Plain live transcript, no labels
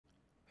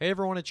Hey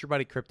everyone, it's your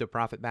buddy Crypto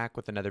Profit back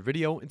with another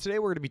video, and today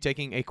we're going to be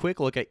taking a quick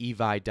look at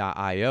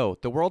EVI.io,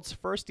 the world's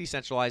first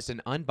decentralized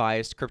and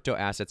unbiased crypto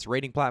assets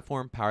rating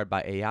platform powered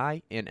by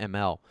AI and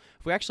ML.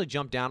 If we actually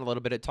jump down a little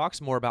bit, it talks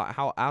more about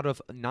how out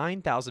of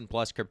 9,000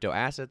 plus crypto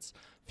assets,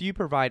 few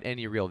provide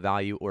any real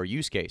value or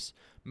use case.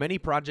 Many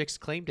projects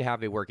claim to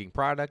have a working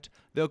product,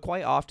 though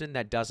quite often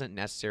that doesn't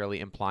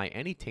necessarily imply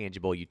any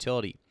tangible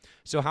utility.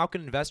 So how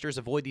can investors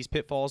avoid these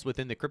pitfalls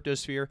within the crypto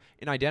sphere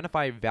and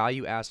identify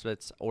value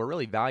assets or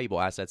really valuable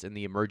assets in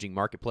the emerging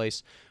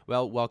marketplace?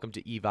 Well, welcome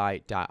to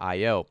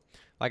EVI.io.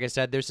 Like I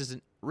said, this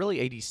isn't really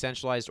a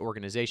decentralized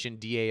organization,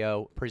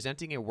 DAO,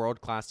 presenting a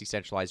world-class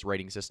decentralized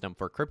rating system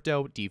for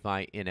crypto,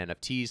 DeFi, and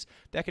NFTs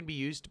that can be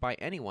used by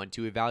anyone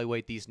to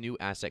evaluate these new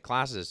asset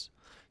classes.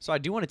 So I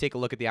do want to take a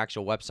look at the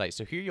actual website.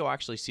 So here you'll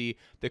actually see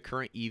the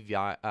current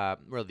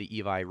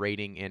EVI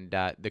rating and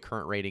the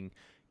current rating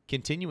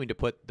continuing to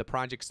put the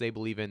projects they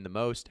believe in the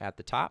most at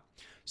the top.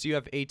 So you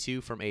have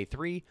A2 from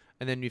A3,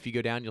 and then if you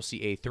go down, you'll see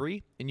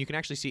A3, and you can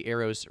actually see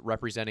arrows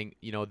representing,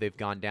 they've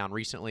gone down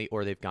recently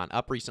or they've gone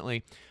up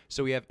recently.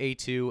 So we have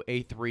A2,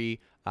 A3,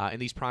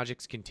 and these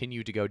projects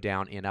continue to go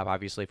down and up.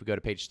 Obviously, if we go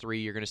to page 3,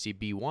 you're going to see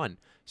B1.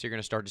 So you're going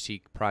to start to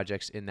see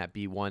projects in that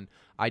B1.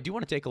 I do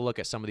want to take a look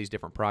at some of these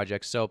different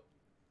projects. So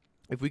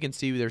if we can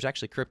see, there's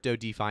actually crypto,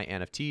 DeFi,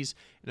 NFTs,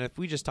 and if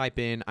we just type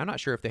in, I'm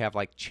not sure if they have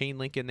like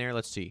Chainlink in there.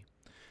 Let's see.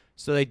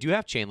 So they do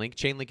have Chainlink.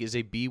 Chainlink is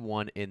a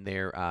B1 in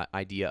their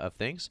idea of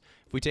things.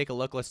 If we take a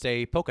look, let's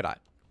say Polkadot.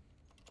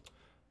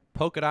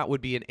 Polkadot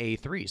would be an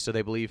A3, so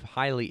they believe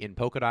highly in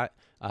Polkadot.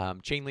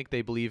 Chainlink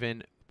they believe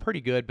in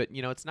pretty good, but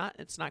it's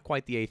not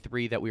quite the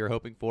A3 that we were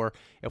hoping for.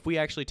 If we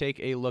actually take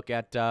a look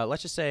at,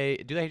 let's just say,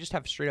 do they just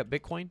have straight up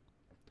Bitcoin?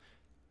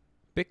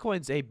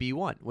 Bitcoin's a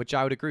B1, which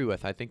I would agree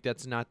with. I think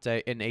that's not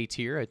an A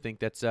tier. I think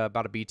that's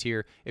about a B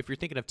tier. If you're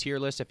thinking of tier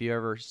lists, if you've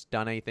ever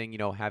done anything,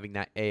 having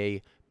that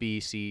A, B,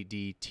 C,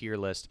 D tier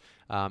list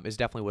is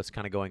definitely what's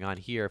kind of going on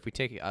here. If we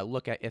take a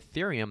look at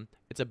Ethereum,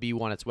 it's a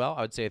B1 as well.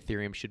 I would say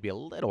Ethereum should be a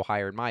little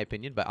higher in my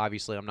opinion, but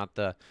obviously I'm not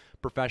the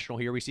professional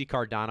here. We see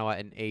Cardano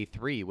at an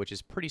A3, which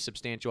is pretty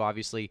substantial.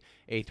 Obviously,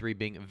 A3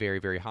 being very,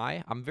 very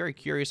high. I'm very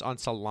curious on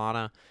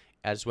Solana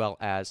as well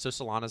as, so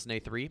Solana's an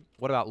A3.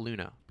 What about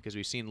Luna? Because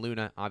we've seen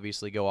Luna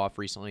obviously go off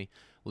recently.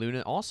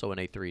 Luna also an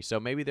A3. So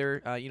maybe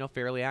they're,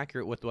 fairly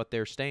accurate with what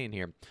they're saying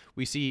here.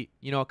 We see,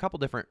 a couple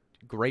different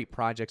great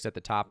projects at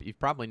the top. You've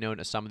probably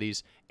known some of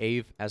these,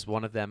 Aave as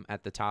one of them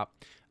at the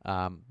top.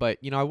 But,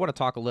 I want to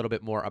talk a little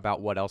bit more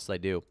about what else they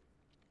do.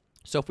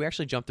 So if we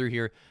actually jump through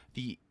here,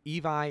 the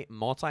EVI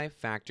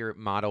multi-factor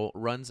model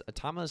runs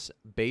autonomous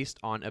based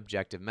on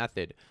objective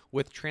method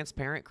with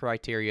transparent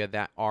criteria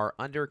that are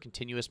under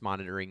continuous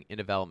monitoring and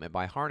development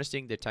by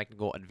harnessing the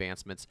technical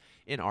advancements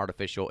in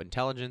artificial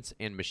intelligence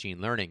and machine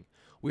learning.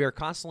 We are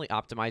constantly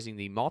optimizing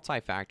the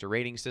multi-factor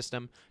rating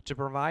system to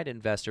provide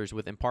investors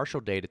with impartial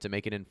data to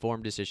make an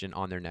informed decision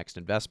on their next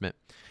investment.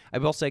 I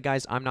will say,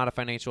 guys, I'm not a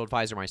financial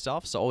advisor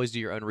myself, so always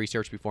do your own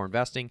research before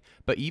investing,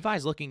 but EVI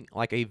is looking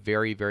like a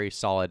very, very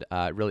solid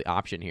really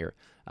option here.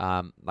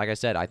 Like I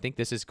said, I think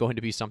this is going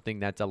to be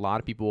something that a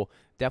lot of people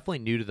definitely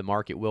new to the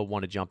market will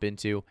want to jump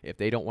into. If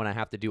they don't want to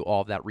have to do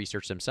all of that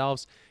research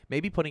themselves,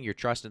 maybe putting your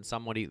trust in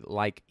somebody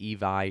like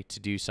EVI to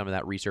do some of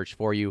that research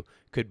for you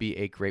could be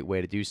a great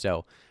way to do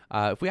so.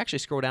 If we actually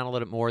scroll down a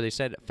little bit more, they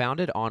said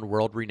founded on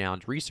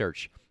world-renowned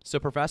research. So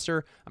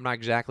Professor, I'm not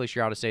exactly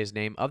sure how to say his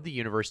name, of the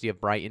University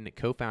of Brighton,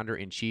 co-founder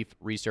and chief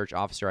research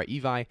officer at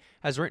EVI,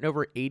 has written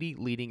over 80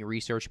 leading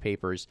research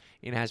papers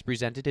and has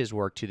presented his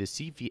work to the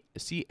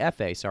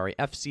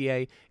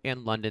FCA,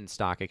 and London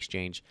Stock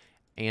Exchange,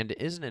 and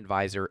is an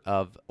advisor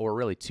of, or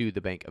really to,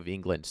 the Bank of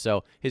England.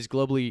 So his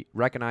globally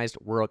recognized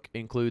work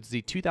includes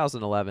the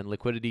 2011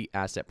 liquidity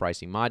asset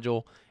pricing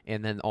module,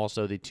 and then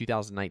also the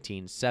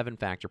 2019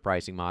 seven-factor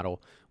pricing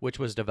model, which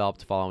was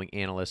developed following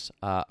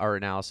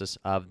analysis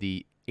of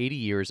the 80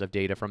 years of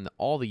data from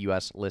all the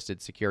U.S.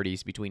 listed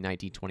securities between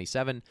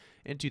 1927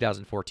 and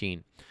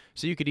 2014.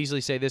 So you could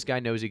easily say this guy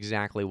knows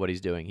exactly what he's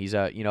doing. He's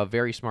a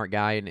very smart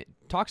guy, and it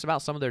talks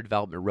about some of their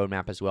development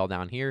roadmap as well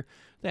down here.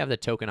 They have the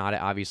token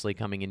audit obviously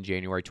coming in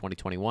January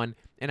 2021,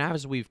 and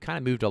as we've kind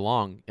of moved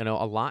along, a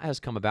lot has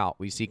come about.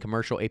 We see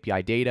commercial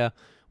API data.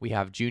 We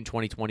have June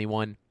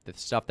 2021. The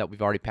stuff that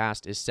we've already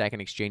passed is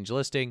second exchange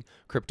listing,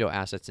 crypto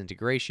assets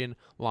integration,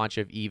 launch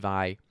of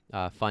EVI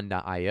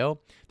Fund.io.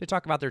 They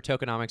talk about their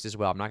tokenomics as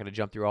well. I'm not going to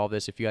jump through all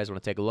this. If you guys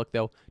want to take a look,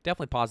 though,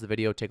 definitely pause the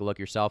video, take a look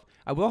yourself.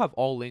 I will have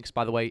all links,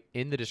 by the way,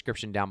 in the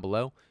description down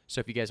below.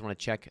 So if you guys want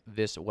to check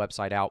this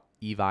website out,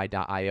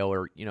 EVI.io,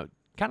 or,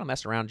 kind of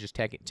mess around just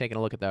taking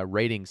a look at the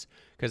ratings,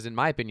 because in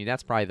my opinion,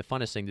 that's probably the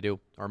funnest thing to do,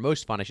 or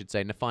most fun, I should say.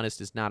 And the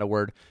funnest is not a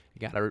word.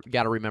 You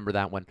gotta remember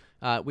that one.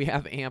 We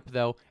have AMP,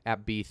 though,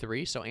 at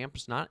B3. So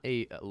AMP's not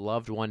a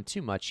loved one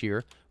too much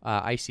here.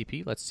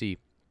 ICP, let's see.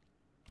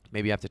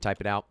 Maybe you have to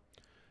type it out.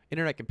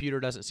 Internet Computer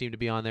doesn't seem to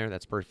be on there.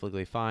 That's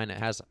perfectly fine. It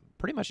has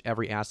pretty much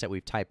every asset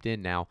we've typed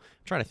in now.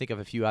 I'm trying to think of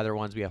a few other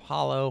ones. We have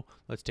Hollow.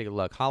 Let's take a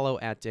look. Hollow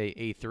at a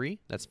A3.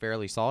 That's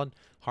fairly solid.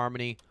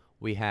 Harmony,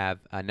 We have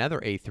another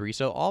A3.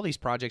 So all these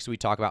projects we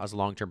talk about as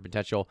long-term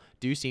potential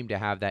do seem to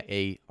have that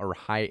A or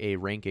high A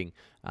ranking,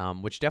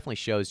 which definitely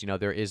shows,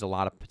 there is a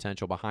lot of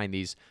potential behind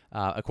these,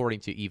 according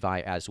to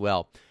EVI as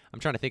well. I'm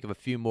trying to think of a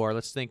few more.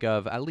 Let's think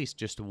of at least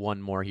just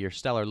one more here.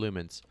 Stellar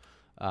Lumens.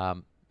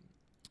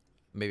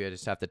 Maybe I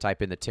just have to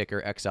type in the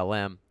ticker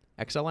XLM.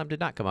 XLM did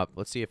not come up.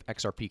 Let's see if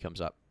XRP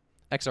comes up.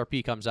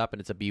 XRP comes up and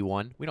it's a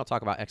B1. We don't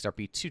talk about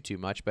XRP too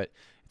much, but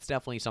it's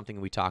definitely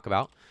something we talk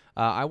about.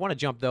 I want to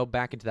jump, though,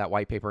 back into that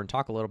white paper and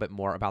talk a little bit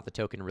more about the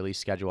token release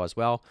schedule as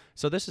well.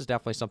 So this is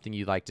definitely something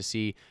you'd like to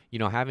see.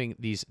 Having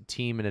these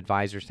team and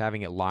advisors,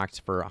 having it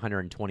locked for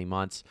 120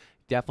 months,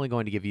 definitely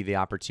going to give you the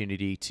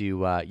opportunity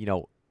to,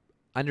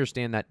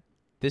 understand that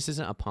this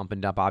isn't a pump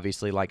and dump,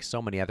 obviously, like so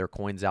many other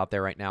coins out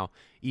there right now.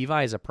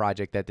 EVI is a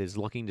project that is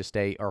looking to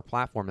stay, or a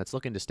platform that's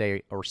looking to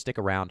stay or stick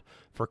around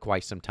for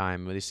quite some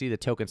time. We see the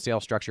token sale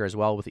structure as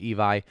well with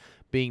EVI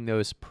being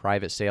those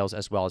private sales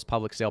as well as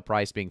public sale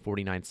price being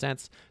 49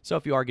 cents. So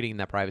if you are getting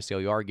that private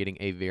sale, you are getting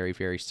a very,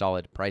 very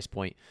solid price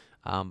point.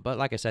 But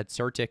like I said,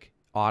 Certic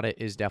Audit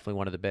is definitely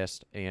one of the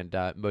best and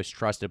most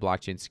trusted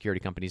blockchain security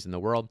companies in the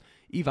world.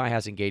 EVI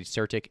has engaged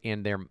Certic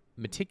in their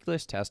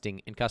meticulous testing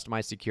and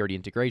customized security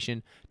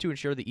integration to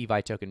ensure the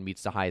EVI token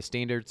meets the highest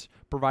standards,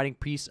 providing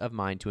peace of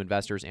mind to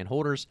investors and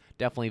holders.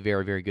 Definitely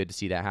very, very good to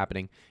see that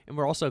happening. And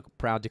we're also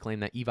proud to claim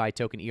that EVI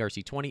token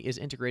ERC20 is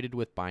integrated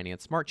with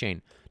Binance Smart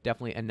Chain.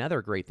 Definitely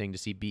another great thing to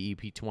see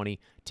BEP20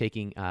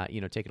 taking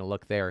a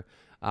look there.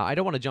 I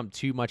don't want to jump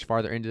too much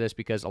farther into this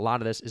because a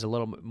lot of this is a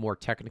little bit more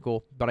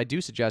technical, but I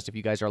do suggest if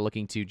you guys are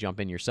looking to jump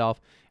in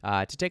yourself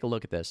to take a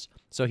look at this.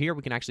 So here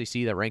we can actually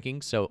see the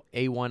rankings. So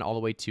A1 all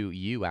the way to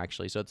U,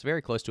 actually. So it's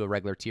very close to a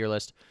regular tier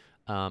list.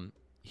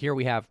 Here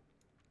we have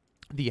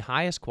the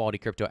highest quality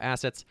crypto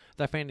assets.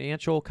 The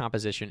financial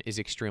composition is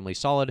extremely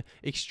solid,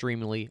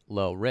 extremely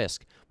low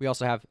risk. We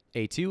also have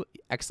A2,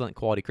 excellent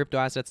quality crypto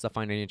assets. The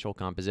financial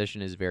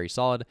composition is very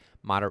solid,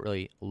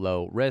 moderately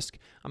low risk.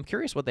 I'm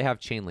curious what they have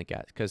Chainlink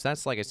at, because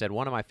that's, like I said,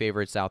 one of my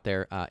favorites out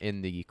there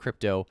in the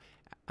crypto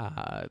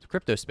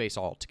space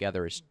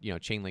altogether. Is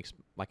Chainlink's,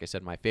 like I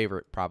said, my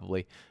favorite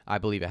probably. I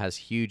believe it has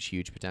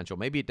huge potential.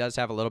 Maybe it does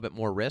have a little bit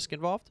more risk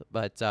involved,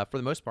 but for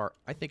the most part,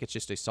 I think it's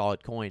just a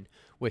solid coin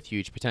with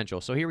huge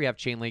potential. So here we have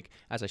Chainlink,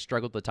 as I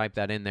struggled to type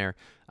that in there,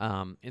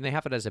 and they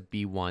have it as a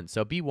B1.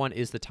 So B1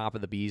 is the top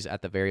of the Bs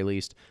at the very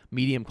least.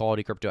 Medium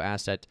quality crypto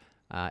asset,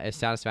 a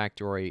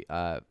satisfactory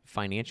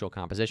financial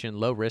composition,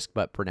 low risk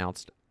but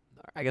pronounced,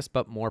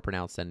 but more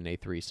pronounced than an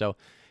A3. So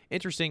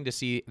interesting to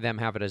see them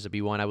have it as a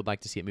B1. I would like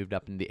to see it moved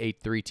up in the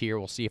A3 tier.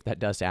 We'll see if that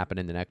does happen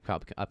in the next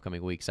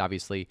upcoming weeks.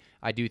 Obviously,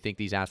 I do think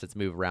these assets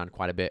move around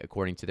quite a bit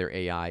according to their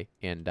AI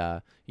and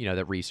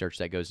the research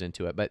that goes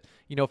into it. But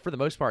for the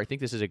most part, I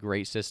think this is a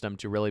great system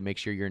to really make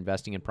sure you're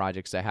investing in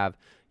projects that have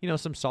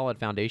some solid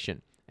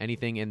foundation.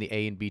 Anything in the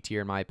A and B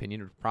tier, in my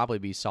opinion, would probably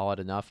be solid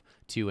enough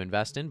to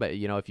invest in. But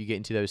if you get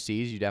into those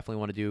C's, you definitely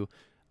want to do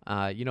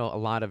a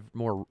lot of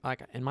more,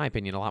 in my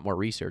opinion, a lot more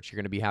research. You're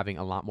going to be having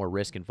a lot more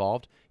risk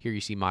involved. Here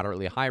you see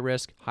moderately high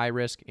risk,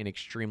 and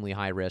extremely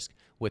high risk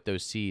with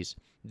those C's.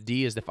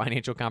 D is the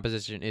financial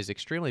composition is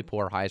extremely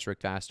poor, highest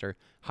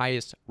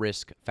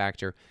risk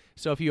factor.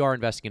 So if you are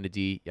investing into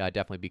D,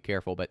 definitely be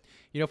careful. But,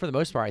 for the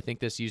most part, I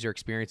think this user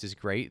experience is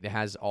great. It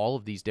has all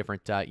of these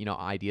different,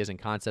 ideas and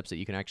concepts that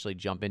you can actually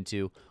jump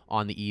into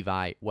on the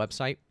EVI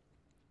website.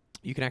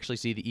 You can actually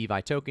see the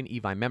EVI token,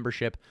 EVI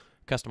membership,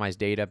 customized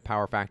data,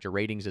 power factor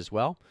ratings as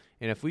well.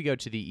 And if we go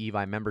to the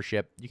EVI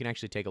membership, you can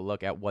actually take a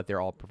look at what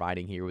they're all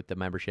providing here with the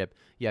membership.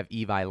 You have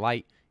EVI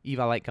Lite.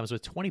 EVI Lite comes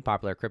with 20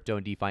 popular crypto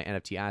and DeFi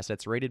NFT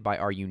assets rated by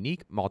our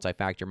unique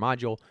multi-factor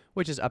module,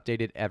 which is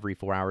updated every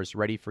 4 hours,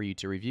 ready for you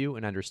to review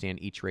and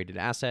understand each rated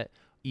asset.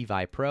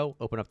 EVI Pro,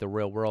 open up the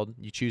real world.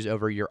 You choose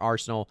over your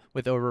arsenal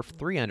with over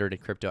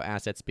 300 crypto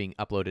assets being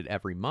uploaded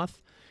every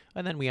month.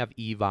 And then we have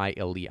EVI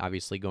Elite,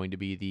 obviously going to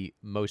be the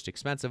most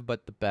expensive,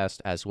 but the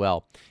best as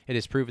well. It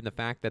has proven the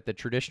fact that the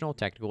traditional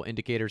technical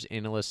indicators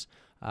analysts,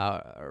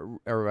 or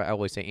I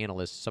always say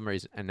analysts,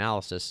 summaries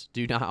analysis,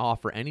 do not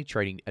offer any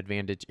trading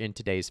advantage in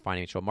today's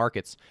financial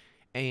markets.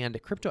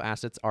 And crypto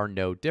assets are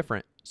no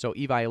different. So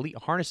EVI Elite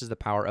harnesses the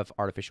power of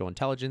artificial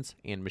intelligence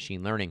and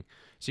machine learning.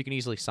 So you can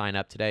easily sign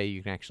up today.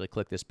 You can actually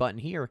click this button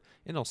here,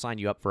 and it'll sign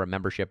you up for a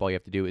membership. All you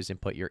have to do is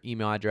input your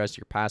email address,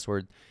 your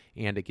password,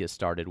 and it gets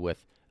started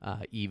with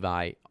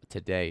EVI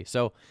today.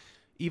 So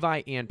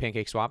EVI and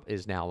PancakeSwap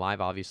is now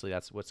live. Obviously,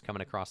 that's what's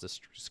coming across the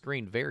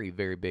screen. Very,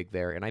 very big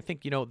there. And I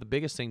think, the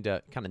biggest thing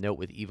to kind of note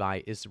with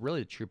EVI is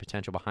really the true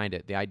potential behind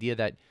it. The idea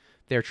that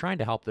they're trying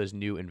to help those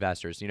new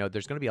investors.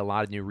 There's going to be a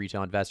lot of new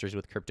retail investors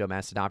with crypto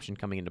mass adoption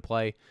coming into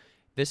play.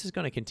 This is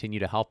going to continue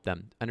to help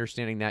them,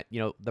 understanding that,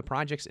 the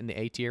projects in the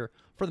A tier,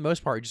 for the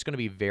most part, are just going to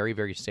be very,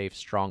 very safe,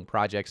 strong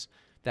projects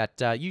that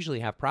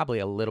usually have probably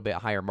a little bit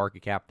higher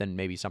market cap than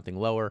maybe something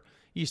lower.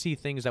 You see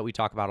things that we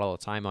talk about all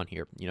the time on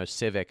here.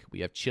 Civic,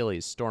 we have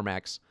Chili's,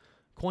 Stormax,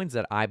 coins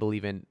that I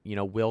believe in,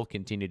 will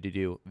continue to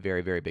do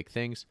very, very big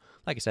things.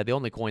 Like I said, the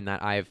only coin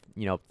that I've,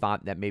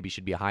 thought that maybe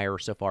should be higher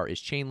so far is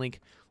Chainlink.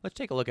 Let's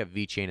take a look at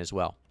VeChain as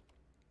well.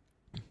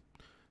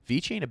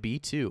 VeChain a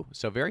B2.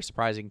 So very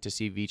surprising to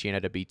see VeChain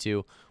at a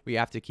B2. We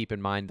have to keep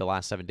in mind the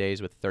last 7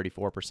 days with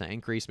 34%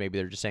 increase. Maybe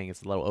they're just saying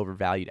it's a little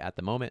overvalued at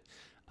the moment.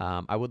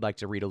 I would like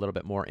to read a little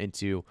bit more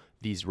into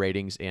these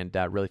ratings and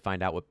really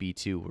find out what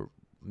B2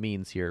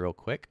 means here real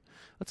quick.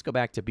 Let's go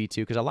back to B2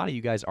 because a lot of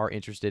you guys are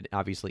interested,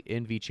 obviously,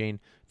 in VeChain.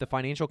 The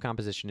financial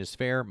composition is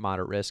fair,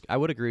 moderate risk. I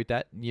would agree with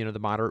that. You know, the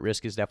moderate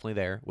risk is definitely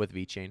there with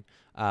VeChain.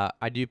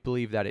 I do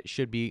believe that it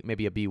should be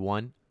maybe a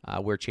B1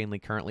 where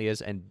Chainlink currently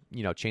is, and,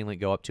 you know, Chainlink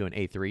go up to an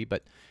A3,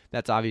 but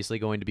that's obviously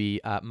going to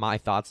be my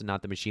thoughts and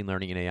not the machine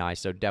learning and AI.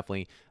 So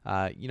definitely,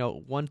 you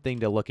know, one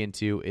thing to look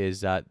into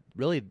is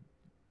really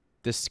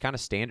this kind of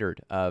standard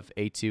of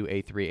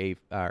A2, A3,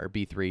 or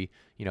B3,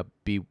 you know,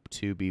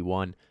 B2,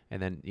 B1,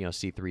 and then, you know,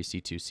 C3,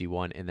 C2,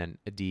 C1, and then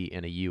a D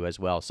and a U as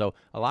well. So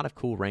a lot of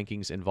cool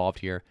rankings involved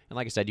here. And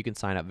like I said, you can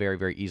sign up very,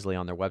 very easily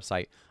on their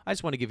website. I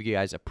just want to give you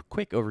guys a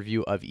quick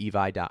overview of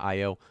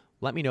evi.io.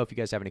 Let me know if you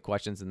guys have any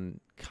questions and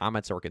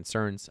comments or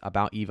concerns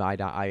about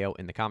evi.io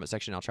in the comment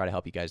section. I'll try to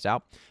help you guys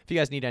out. If you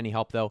guys need any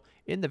help, though,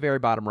 in the very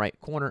bottom right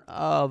corner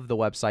of the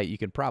website, you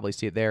can probably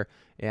see it there.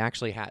 It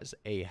actually has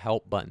a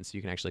help button, so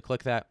you can actually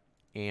click that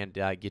and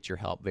get your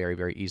help very,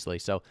 very easily.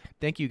 So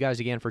thank you guys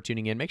again for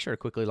tuning in. Make sure to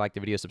quickly like the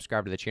video,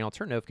 subscribe to the channel,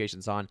 turn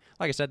notifications on.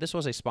 Like I said, this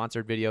was a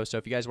sponsored video, so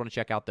if you guys want to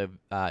check out the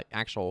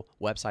actual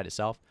website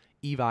itself,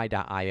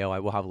 evi.io, I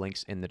will have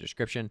links in the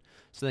description.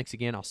 So thanks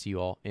again. I'll see you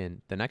all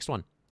in the next one.